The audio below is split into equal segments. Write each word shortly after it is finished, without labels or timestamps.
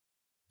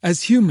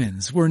As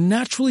humans, we're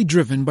naturally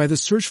driven by the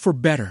search for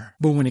better.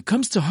 But when it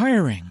comes to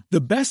hiring,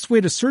 the best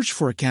way to search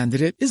for a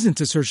candidate isn't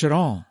to search at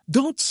all.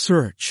 Don't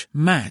search,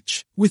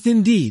 match with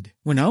Indeed.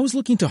 When I was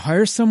looking to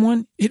hire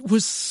someone, it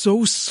was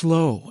so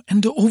slow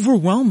and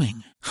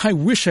overwhelming. I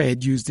wish I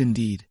had used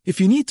Indeed.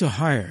 If you need to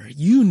hire,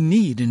 you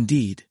need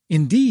Indeed.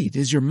 Indeed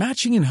is your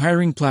matching and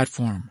hiring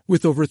platform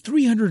with over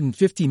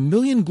 350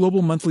 million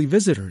global monthly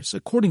visitors,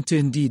 according to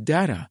Indeed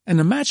data, and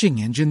a matching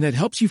engine that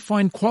helps you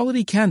find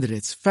quality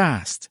candidates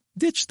fast.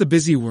 Ditch the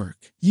busy work.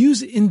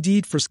 Use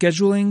Indeed for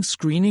scheduling,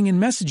 screening,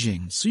 and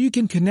messaging so you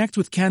can connect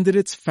with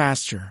candidates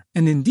faster.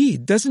 And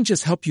Indeed doesn't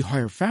just help you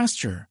hire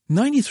faster.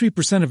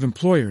 93% of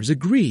employers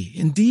agree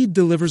Indeed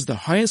delivers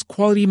the highest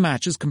quality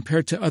matches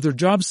compared to other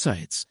job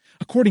sites,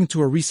 according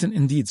to a recent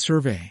Indeed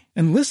survey.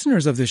 And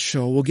listeners of this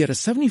show will get a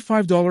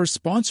 $75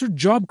 sponsored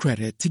job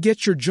credit to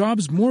get your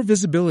jobs more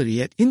visibility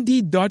at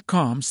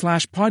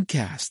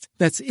Indeed.com/podcast.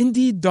 That's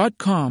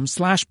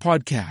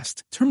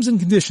Indeed.com/podcast. Terms and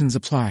conditions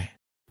apply.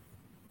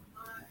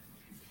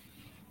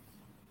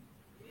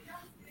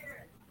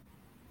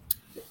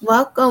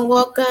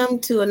 Welcome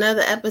to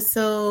another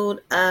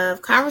episode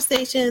of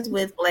Conversations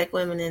with Black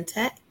Women in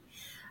Tech.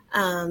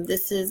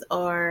 This is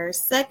our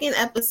second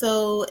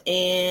episode,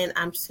 and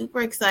I'm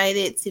super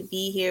excited to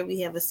be here. We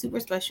have a super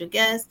special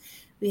guest.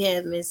 We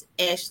have Ms.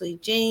 Ashley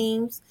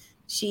James.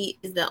 She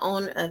is the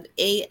owner of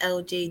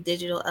ALJ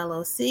Digital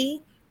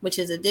LLC, which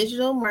is a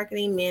digital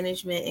marketing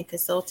management and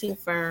consulting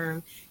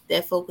firm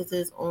that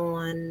focuses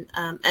on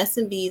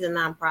SMBs and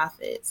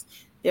nonprofits.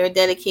 They're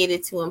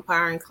dedicated to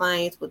empowering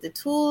clients with the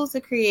tools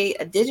to create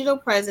a digital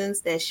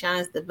presence that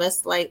shines the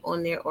best light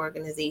on their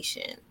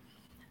organization.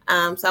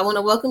 So I want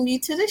to welcome you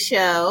to the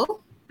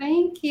show.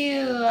 Thank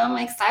you. I'm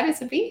excited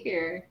to be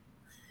here.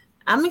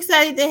 I'm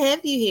excited to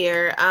have you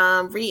here.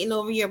 Reading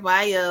over your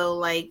bio,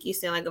 like you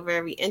sound like a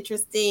very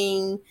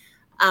interesting,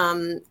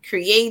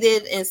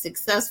 creative, and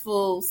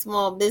successful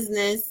small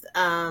business.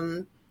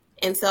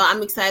 And so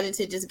I'm excited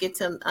to just get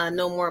to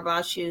know more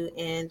about you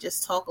and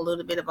just talk a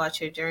little bit about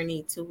your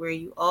journey to where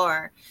you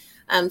are.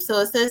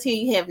 So it says here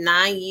you have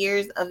 9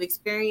 years of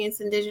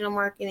experience in digital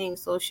marketing,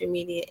 social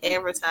media,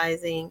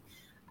 advertising.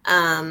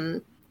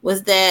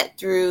 Was that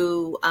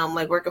through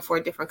like working for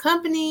a different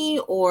company,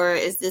 or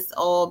is this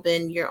all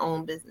been your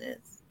own business?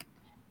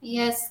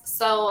 Yes.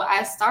 So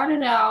I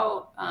started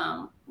out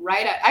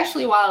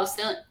actually while I was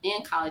still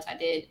in college, I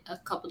did a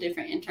couple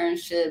different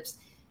internships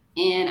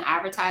in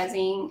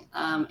advertising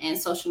and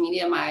social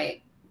media.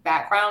 My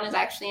background is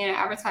actually in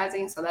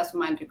advertising, so that's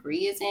what my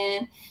degree is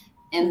in.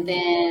 And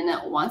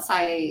then once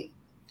I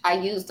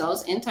used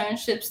those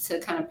internships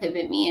to kind of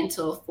pivot me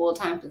into a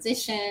full-time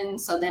position.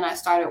 So then I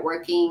started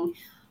working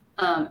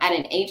at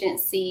an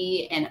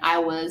agency, and I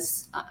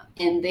was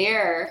in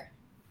their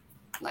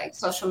like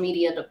social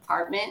media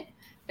department,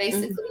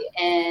 basically.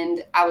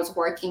 And I was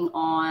working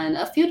on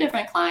a few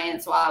different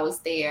clients while I was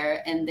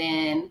there. And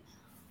then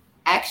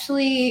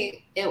actually,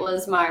 it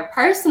was my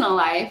personal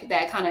life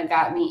that kind of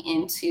got me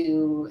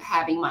into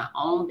having my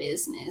own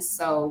business.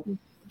 So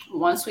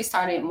once we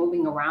started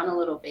moving around a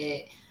little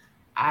bit,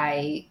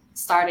 I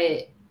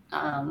started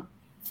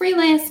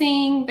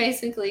freelancing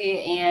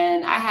basically,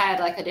 and I had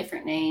like a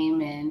different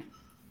name, and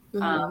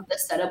the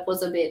setup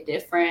was a bit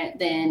different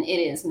than it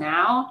is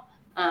now.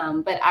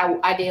 But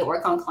I did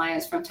work on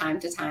clients from time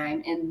to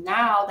time. And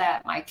now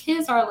that my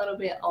kids are a little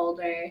bit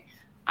older,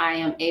 I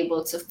am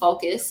able to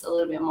focus a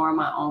little bit more on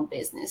my own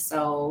business.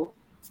 So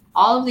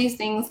all of these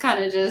things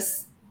kind of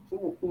just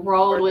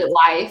rolled with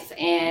life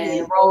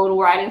and rolled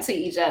right into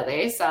each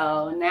other.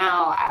 So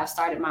now I've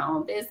started my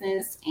own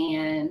business,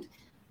 and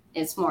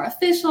it's more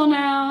official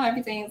now.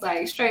 Everything's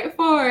like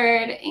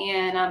straightforward,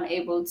 and I'm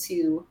able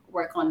to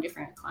work on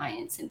different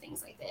clients and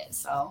things like that.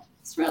 So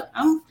it's real.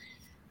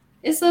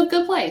 It's a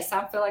good place.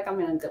 I feel like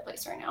I'm in a good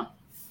place right now.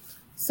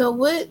 So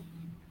what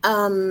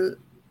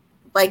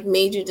like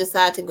made you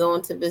decide to go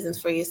into business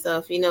for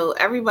yourself? You know,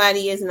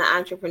 everybody isn't an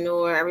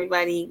entrepreneur.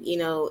 Everybody, you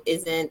know,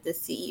 isn't the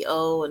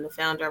CEO and the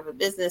founder of a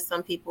business.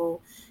 Some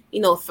people, you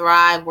know,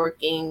 thrive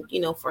working, you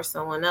know, for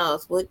someone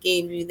else. What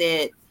gave you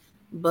that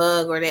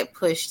bug or that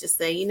push to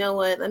say, you know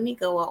what, let me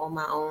go out on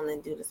my own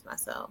and do this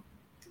myself?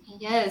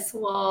 Yes,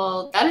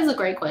 well, that is a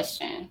great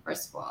question,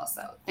 first of all.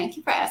 So thank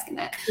you for asking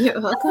that. You're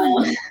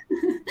welcome.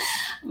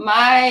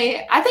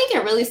 I think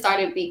it really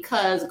started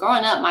because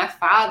growing up, my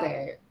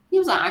father, he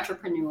was an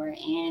entrepreneur,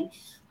 and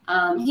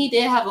he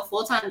did have a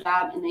full-time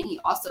job, and then he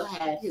also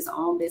had his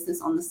own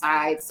business on the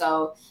side.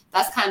 So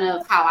that's kind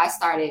of how I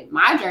started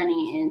my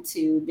journey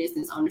into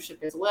business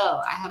ownership as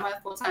well. I have my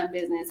full-time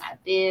business. I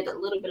did a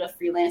little bit of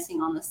freelancing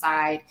on the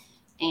side,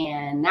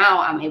 and now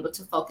I'm able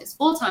to focus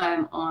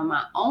full-time on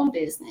my own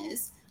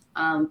business.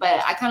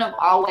 But I kind of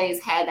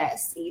always had that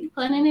seed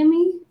planted in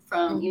me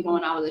from even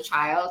when I was a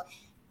child,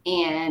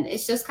 and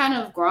it's just kind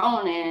of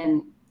grown.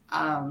 And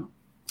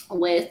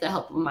with the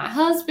help of my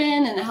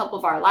husband and the help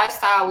of our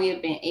lifestyle,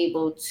 I've been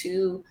able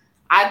to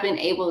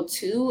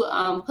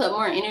put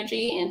more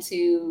energy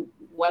into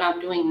what I'm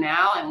doing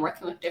now and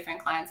working with different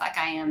clients like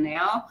I am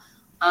now.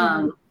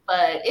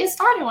 But it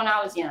started when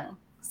I was young.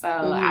 So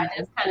I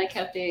just kind of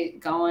kept it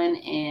going,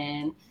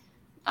 and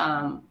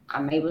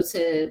I'm able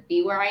to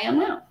be where I am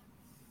now.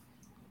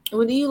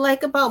 What do you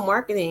like about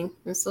marketing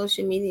and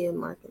social media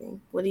marketing?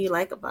 What do you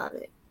like about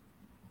it?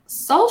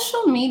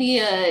 Social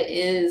media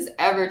is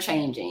ever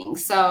changing.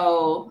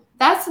 So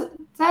that's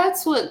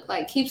what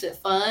like keeps it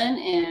fun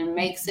and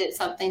makes it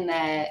something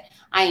that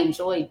I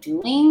enjoy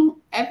doing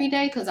every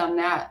day, because I'm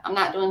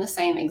not doing the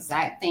same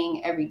exact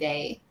thing every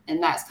day.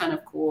 And that's kind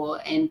of cool.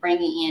 And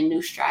bringing in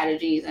new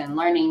strategies and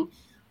learning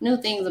new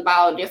things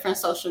about different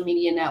social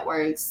media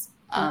networks.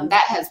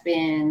 That has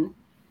been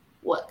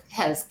what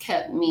has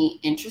kept me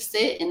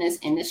interested in this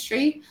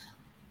industry.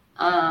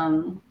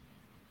 And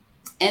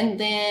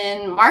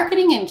then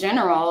marketing in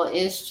general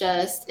is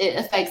just, it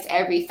affects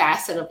every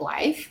facet of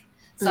life.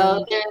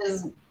 So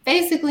there's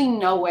basically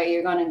no way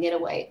you're going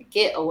to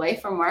get away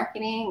from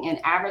marketing and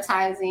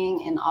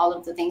advertising and all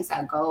of the things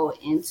that go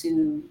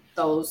into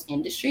those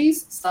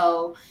industries.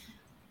 So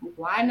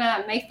why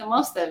not make the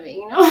most of it,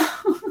 you know?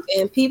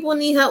 And people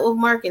need help with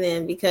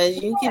marketing,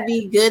 because you can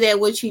be good at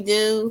what you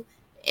do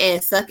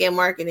and suck at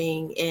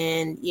marketing.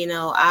 And, you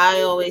know,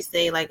 I always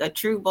say, like, a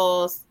true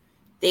boss,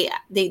 they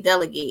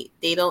delegate.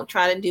 They don't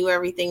try to do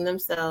everything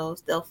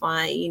themselves. They'll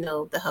find, you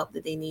know, the help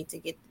that they need to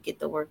get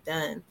the work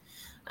done.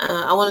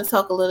 I want to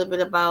talk a little bit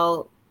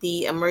about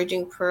the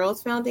Emerging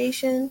Pearls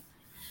Foundation.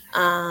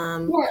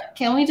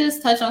 Can we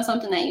just touch on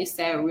something that you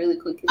said really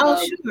quickly?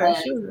 Oh,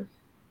 sure.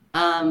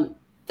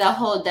 The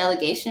whole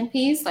delegation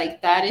piece,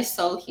 like, that is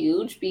so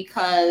huge,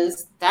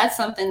 because that's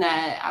something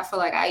that I feel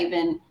like I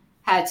even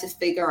had to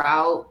figure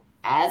out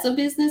as a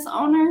business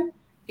owner,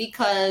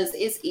 because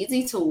it's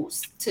easy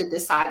to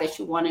decide that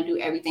you want to do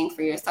everything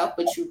for yourself,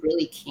 but you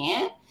really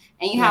can't.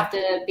 And you have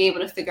to be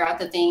able to figure out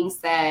the things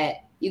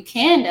that you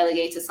can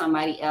delegate to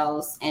somebody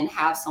else and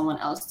have someone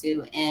else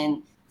do,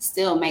 and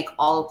still make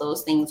all of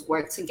those things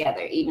work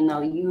together, even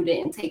though you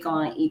didn't take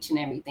on each and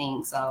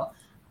everything. So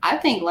I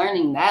think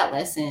learning that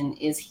lesson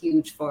is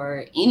huge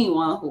for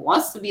anyone who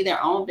wants to be their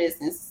own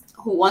business,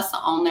 who wants to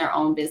own their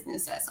own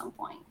business at some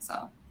point.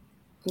 So,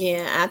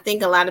 yeah, I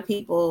think a lot of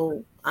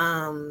people,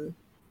 they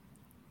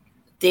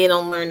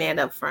don't learn that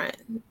up front.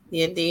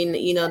 Yeah,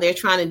 they're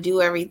trying to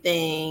do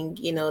everything.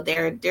 You know,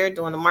 they're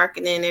doing the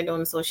marketing, they're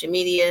doing the social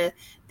media,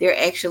 they're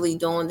actually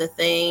doing the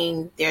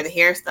thing. They're the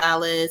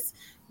hairstylists.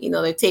 You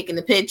know, they're taking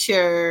the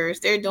pictures,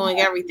 they're doing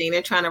everything.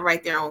 They're trying to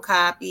write their own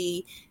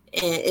copy.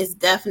 And it's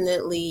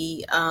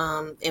definitely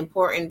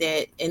important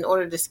that in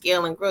order to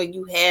scale and grow,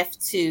 you have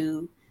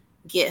to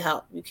get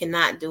help. You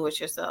cannot do it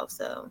yourself.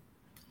 So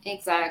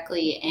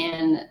exactly.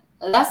 And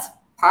that's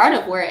part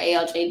of where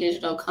ALJ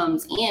Digital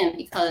comes in,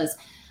 because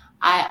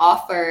I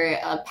offer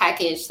a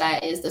package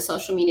that is the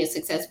Social Media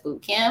Success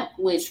Bootcamp,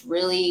 which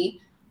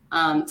really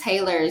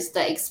tailors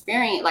the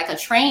experience, like a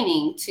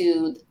training,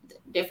 to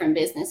different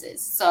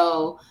businesses.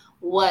 So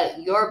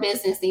what your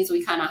business needs,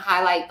 we kind of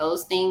highlight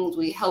those things.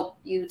 We help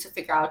you to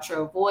figure out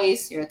your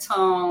voice, your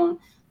tone,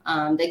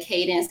 the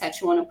cadence that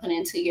you want to put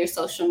into your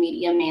social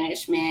media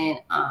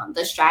management,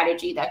 the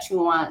strategy that you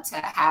want to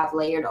have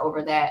layered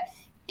over that.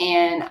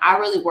 And I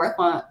really work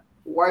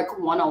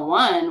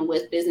one-on-one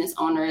with business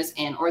owners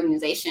and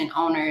organization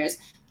owners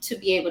to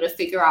be able to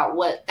figure out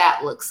what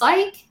that looks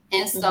like.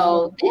 And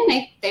so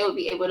then they would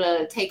be able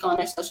to take on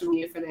their social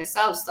media for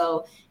themselves.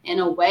 So in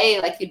a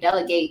way, like, you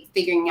delegate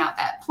figuring out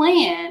that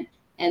plan,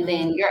 and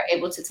then you're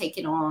able to take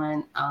it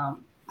on,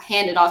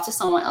 hand it off to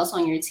someone else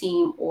on your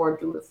team, or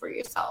do it for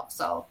yourself.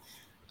 So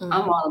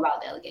I'm all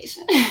about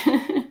delegation.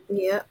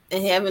 Yeah,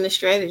 and having a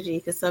strategy,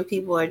 because some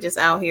people are just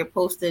out here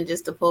posting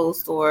just to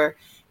post, or,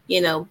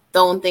 you know,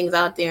 throwing things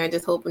out there and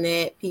just hoping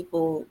that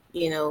people,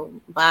 you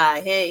know,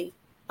 buy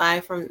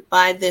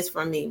this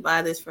from me,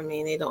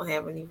 and they don't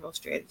have any real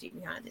strategy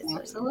behind it.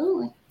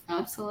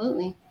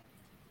 Absolutely.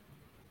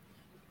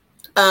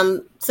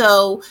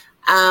 So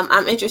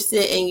I'm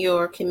interested in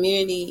your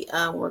community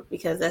work,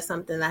 because that's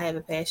something I have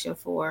a passion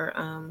for.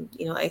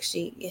 You know,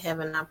 actually have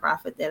a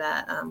nonprofit that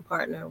I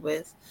partner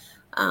with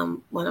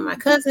one of my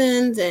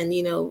cousins, and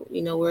you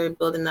know we're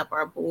building up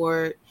our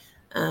board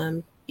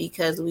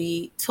because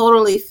we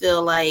totally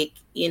feel like,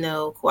 you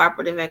know,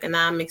 cooperative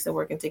economics and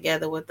working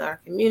together with our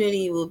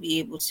community will be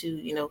able to,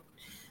 you know,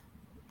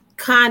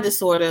 kind of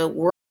sort of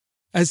work.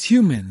 As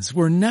humans,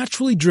 we're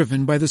naturally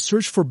driven by the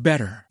search for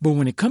better. But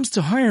when it comes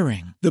to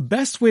hiring, the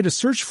best way to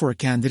search for a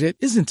candidate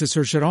isn't to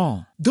search at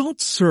all. Don't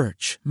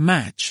search,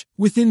 match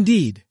with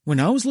Indeed. When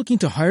I was looking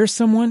to hire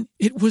someone,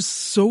 it was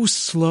so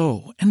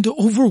slow and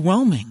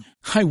overwhelming.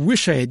 I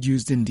wish I had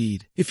used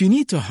Indeed. If you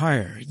need to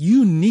hire,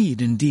 you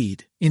need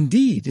Indeed.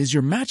 Indeed is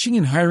your matching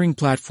and hiring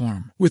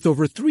platform with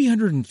over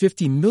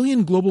 350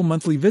 million global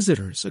monthly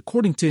visitors,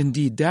 according to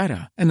Indeed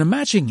data, and a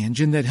matching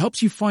engine that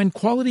helps you find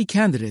quality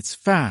candidates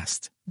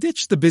fast.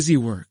 Ditch the busy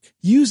work.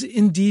 Use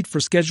Indeed for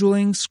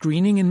scheduling,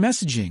 screening, and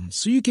messaging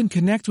so you can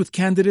connect with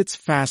candidates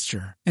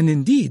faster. And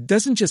Indeed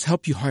doesn't just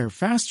help you hire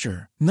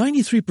faster.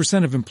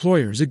 93% of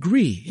employers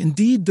agree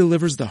Indeed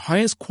delivers the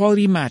highest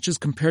quality matches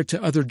compared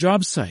to other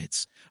job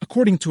sites.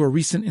 according to a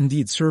recent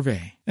Indeed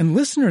survey. And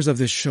listeners of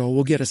this show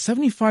will get a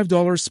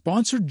 $75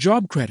 sponsored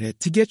job credit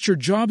to get your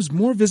jobs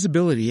more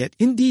visibility at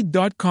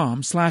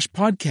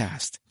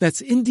Indeed.com/podcast.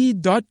 That's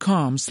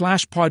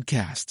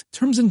Indeed.com/podcast.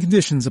 Terms and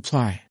conditions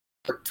apply.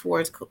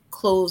 Towards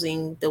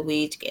closing the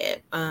wage gap.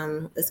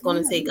 It's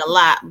going to take a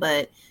lot,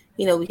 but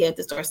we have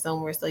to start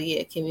somewhere. So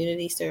yeah,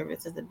 community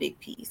service is a big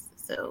piece.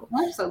 So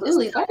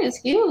absolutely, that is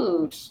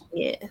huge.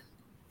 Yeah.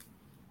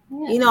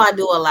 I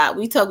do a lot.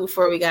 We talked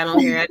before we got on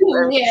here.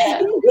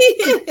 Yeah.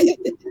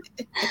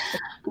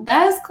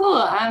 That's cool.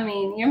 I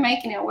mean, you're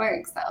making it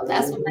work, so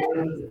that's what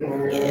matters.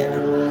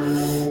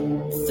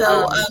 Yeah.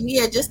 So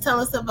just tell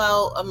us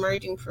about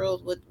Emerging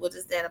Pros. What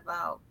is that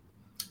about?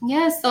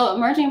 Yes, so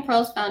Emerging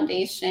Pros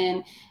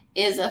Foundation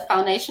is a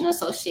foundation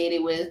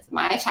associated with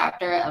my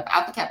chapter of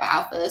Alpha Kappa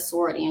Alpha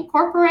Sorority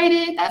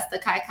Incorporated. That's the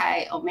Chi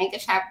Chi Omega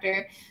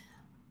chapter.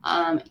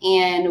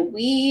 And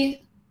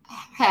we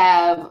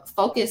have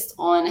focused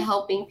on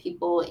helping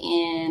people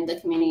in the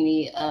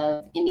community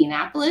of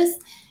Indianapolis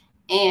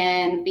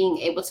and being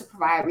able to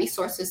provide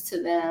resources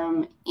to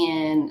them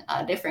in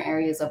different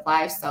areas of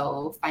life.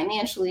 So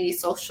financially,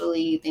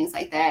 socially, things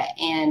like that.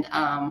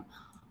 And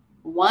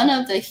one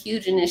of the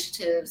huge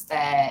initiatives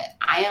that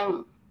I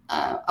am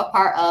a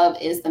part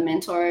of is the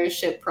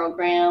mentorship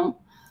program.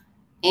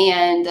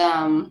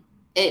 And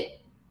it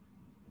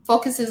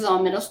focuses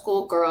on middle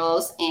school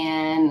girls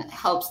and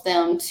helps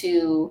them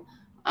to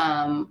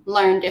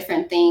learn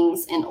different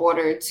things in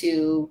order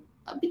to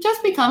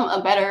just become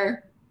a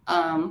better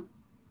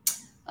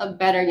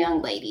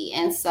young lady.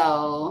 And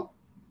so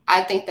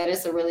I think that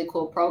it's a really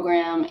cool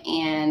program,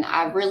 and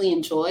I've really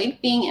enjoyed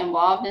being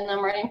involved in the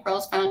Emerging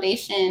Pros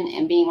Foundation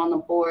and being on the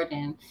board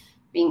and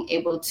being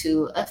able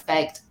to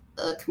affect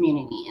the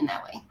community in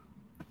that way.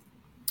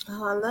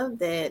 Oh, I love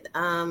that.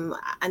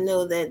 I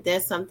know that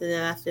that's something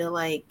that I feel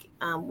like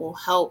will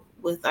help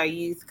with our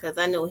youth, because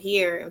I know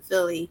here in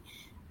Philly,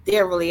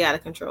 they're really out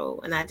of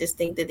control. And I just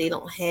think that they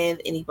don't have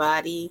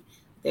anybody.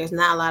 There's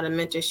not a lot of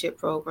mentorship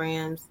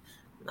programs.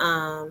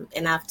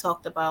 And I've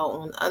talked about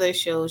on other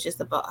shows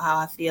just about how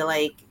I feel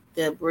like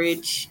the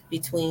bridge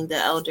between the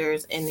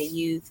elders and the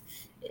youth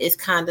is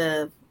kind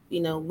of,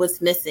 what's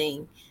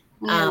missing.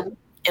 Yeah.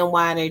 And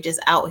why they're just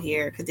out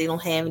here, because they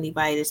don't have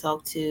anybody to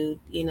talk to,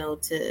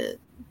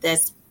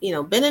 that's,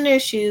 been in their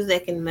shoes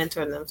that can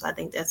mentor them. So I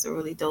think that's a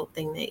really dope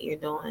thing that you're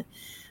doing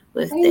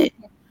with that.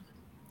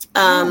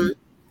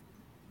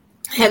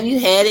 Have you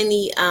had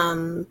any,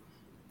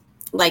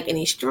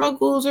 any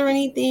struggles or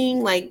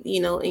anything,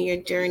 in your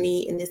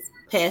journey in this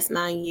past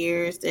 9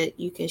 years that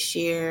you can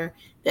share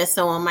that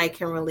someone might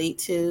can relate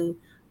to,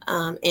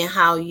 and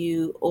how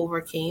you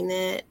overcame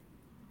that?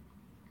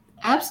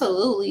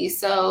 Absolutely.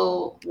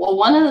 So,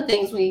 one of the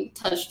things we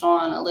touched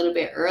on a little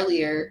bit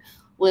earlier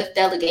with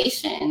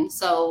delegation.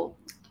 So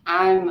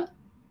I'm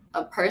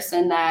a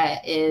person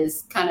that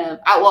is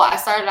I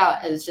started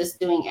out as just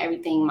doing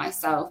everything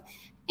myself.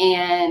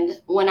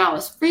 And when I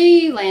was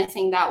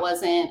freelancing, that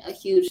wasn't a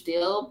huge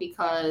deal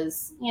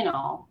because,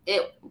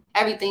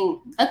 nothing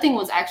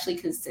was actually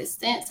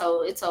consistent.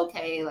 So it's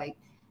okay, like,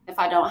 if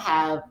I don't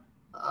have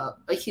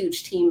a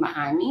huge team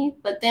behind me.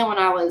 But then when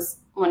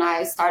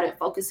I started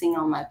focusing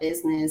on my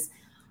business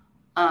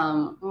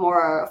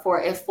more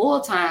for a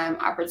full-time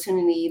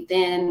opportunity,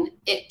 then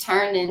it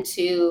turned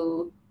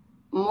into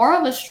more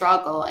of a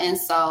struggle. And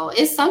so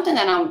it's something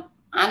that I'm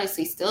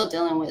honestly still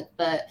dealing with,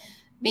 but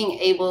being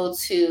able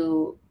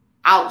to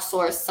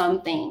outsource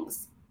some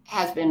things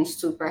has been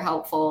super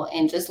helpful,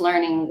 and just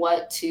learning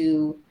what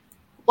to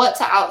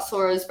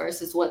outsource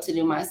versus what to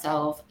do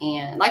myself.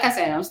 And like I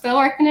said, I'm still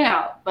working it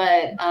out,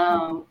 but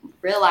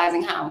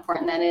realizing how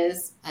important that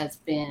is has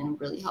been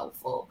really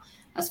helpful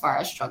as far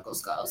as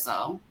struggles go.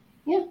 So,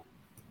 yeah.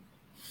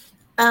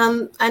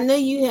 I know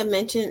you had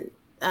mentioned,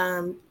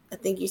 I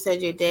think you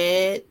said your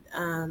dad,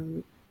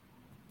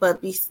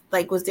 but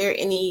was there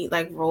any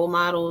role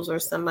models or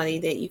somebody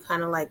that you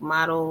kind of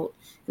modeled?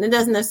 And it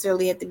doesn't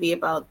necessarily have to be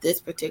about this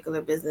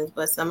particular business,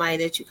 but somebody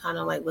that you kind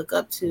of look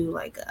up to,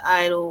 like an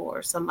idol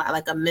or somebody,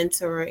 like a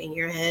mentor in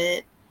your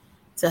head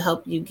to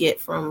help you get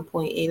from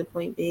point A to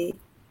point B.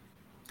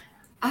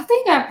 I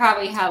think I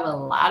probably have a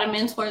lot of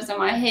mentors in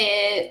my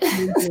head.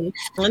 Mm-hmm.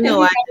 I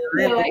know I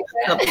do.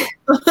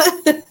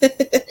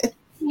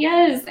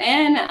 Yes.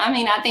 And I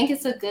mean, I think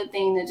it's a good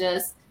thing to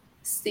just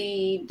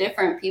see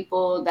different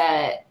people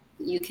that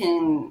you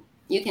can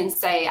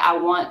say, I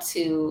want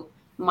to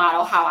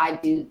model how I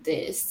do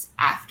this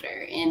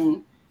after.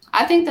 And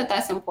I think that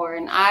that's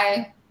important.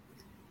 I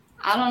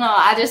don't know.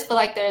 I just feel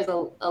like there's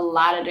a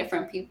lot of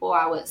different people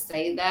I would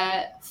say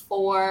that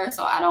for.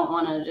 So I don't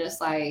want to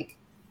just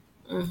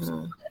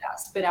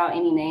spit out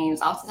any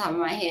names off the top of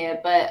my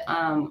head. But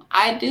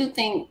I do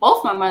think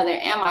both my mother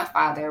and my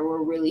father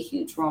were really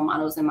huge role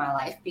models in my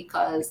life,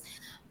 because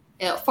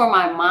for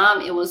my mom,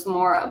 it was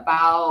more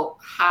about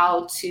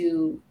how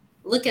to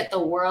look at the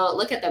world,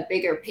 look at the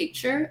bigger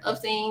picture of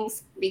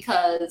things,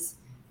 because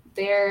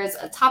there's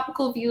a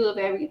topical view of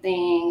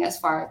everything as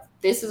far as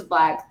this is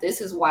Black, this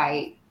is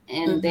white,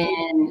 and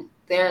then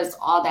there's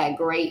all that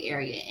gray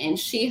area. And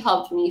she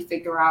helped me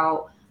figure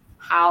out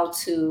how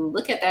to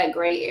look at that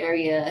gray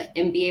area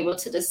and be able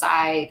to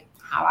decide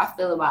how I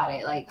feel about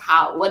it. Like,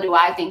 what do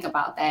I think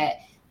about that?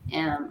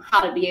 And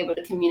how to be able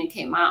to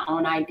communicate my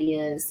own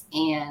ideas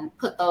and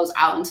put those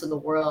out into the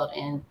world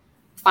and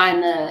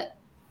find the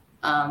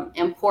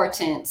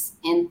importance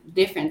in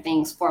different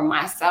things for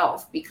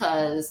myself,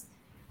 because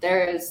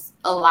there's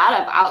a lot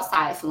of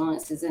outside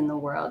influences in the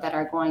world that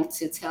are going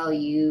to tell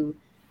you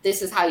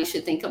this is how you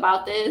should think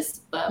about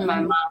this. But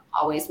my mom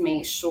always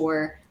made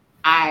sure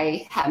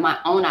I had my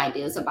own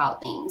ideas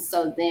about things.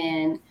 So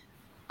then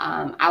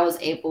I was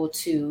able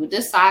to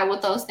decide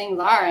what those things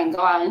are and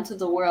go out into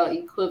the world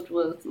equipped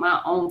with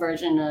my own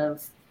version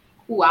of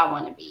who I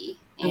want to be.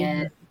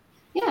 And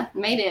it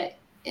made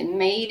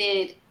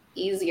it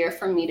easier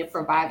for me to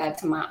provide that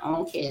to my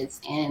own kids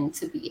and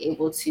to be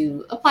able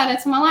to apply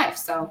that to my life.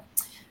 So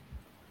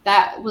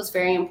that was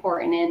very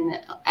important. And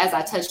as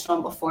I touched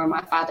on before,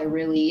 my father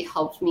really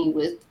helped me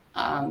with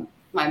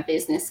my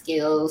business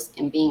skills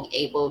and being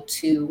able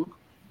to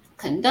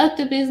conduct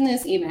a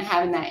business, even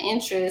having that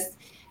interest,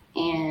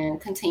 and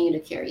continue to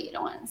carry it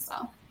on.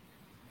 So,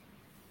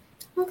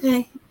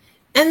 okay.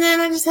 And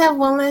then I just have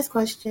one last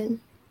question.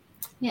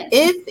 Yes.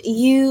 If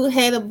you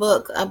had a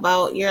book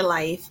about your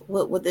life,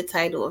 what would the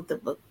title of the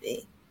book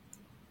be?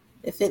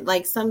 If it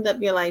like summed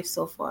up your life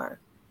so far.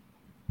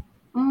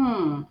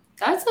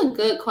 That's a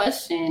good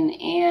question.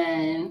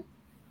 And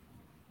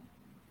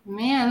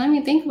man, let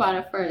me think about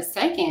it for a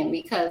second,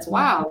 because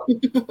wow.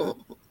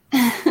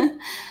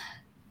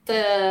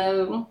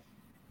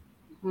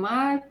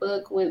 My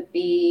book would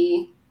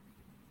be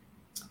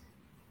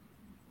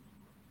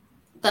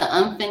The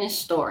Unfinished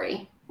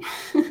Story.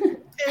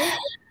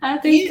 I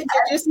think you're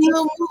just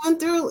still moving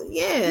through.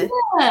 Yeah,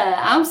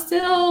 I'm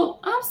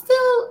still,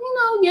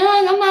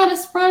 young. I'm not a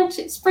spring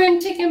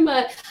chicken,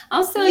 but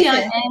I'm still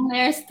young, and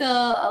there's still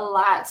a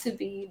lot to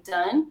be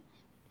done.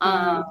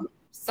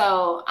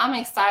 So I'm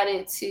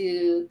excited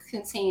to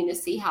continue to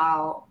see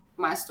how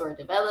my story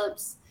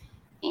develops.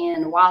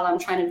 And while I'm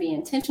trying to be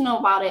intentional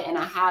about it and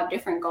I have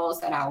different goals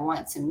that I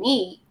want to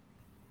meet,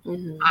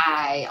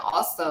 I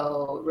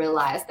also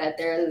realize that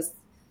this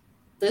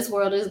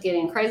world is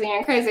getting crazier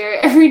and crazier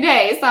every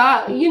day.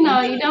 So, you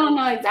don't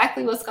know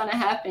exactly what's going to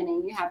happen,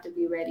 and you have to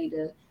be ready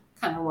to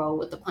kind of roll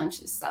with the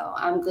punches. So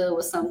I'm good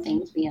with some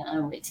things being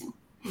unwritten.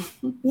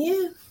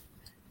 Yeah.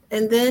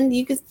 And then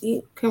you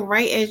can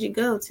write as you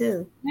go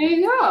too. There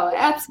you go.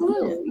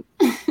 Absolutely.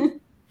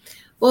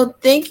 Well,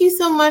 thank you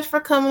so much for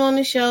coming on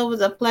the show. It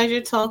was a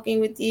pleasure talking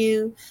with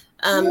you.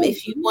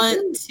 If you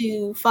want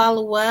to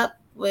follow up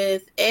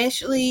with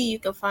Ashley, you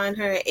can find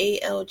her at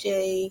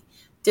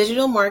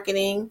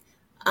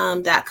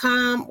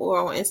aljdigitalmarketing.com or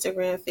on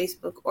Instagram,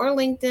 Facebook, or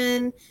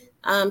LinkedIn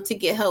to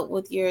get help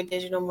with your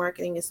digital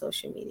marketing and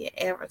social media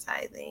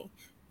advertising.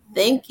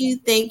 Thank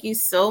you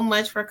so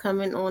much for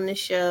coming on the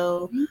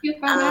show. Thank you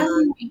for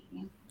having me.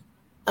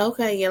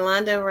 Okay,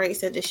 Yolanda Wright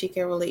said that she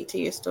can relate to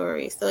your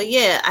story. So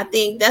yeah, I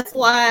think that's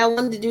why I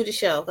wanted to do the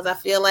show, because I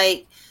feel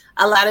like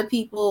a lot of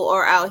people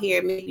are out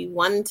here maybe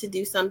wanting to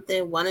do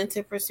something, wanting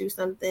to pursue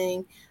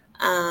something,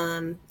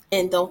 and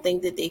don't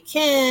think that they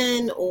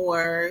can,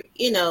 or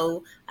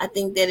I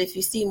think that if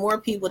you see more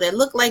people that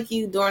look like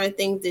you doing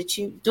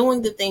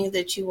the things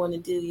that you want to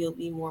do, you'll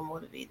be more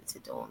motivated to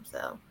do them.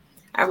 So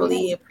I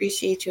really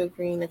appreciate you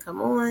agreeing to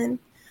come on.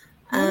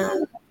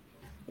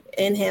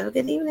 And have a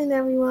good evening,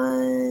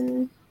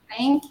 everyone.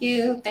 Thank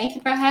you. Thank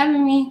you for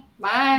having me. Bye.